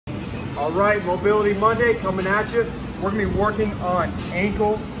All right, Mobility Monday coming at you. We're gonna be working on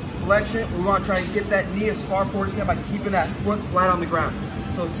ankle flexion. We wanna try and get that knee as far forward as you can by keeping that foot flat on the ground.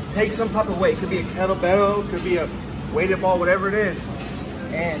 So take some type of weight. It could be a kettlebell, could be a weighted ball, whatever it is.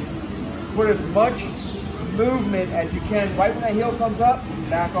 And put as much movement as you can. Right when that heel comes up,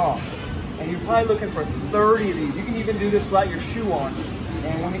 back off. And you're probably looking for 30 of these. You can even do this without your shoe on.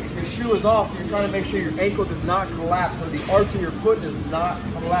 And if your shoe is off, you're trying to make sure your ankle does not collapse, so the arch of your foot does not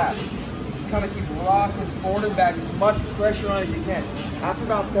collapse. Just kind of keep rocking forward and back, as much pressure on as you can. After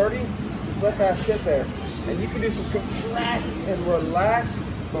about 30, just let that sit there. And you can do some contract and relax,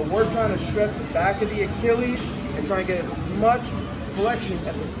 but we're trying to stretch the back of the Achilles and try and get as much flexion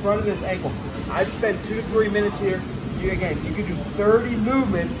at the front of this ankle. I'd spend 2 to 3 minutes here. Again, you can do 30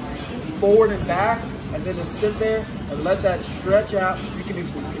 movements forward and back, and then just sit there and let that stretch out. You can do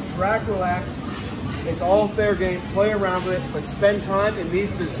some contract, relax. It's all fair game. Play around with it, but spend time in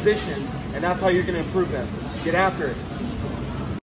these positions, and that's how you're going to improve them. Get after it.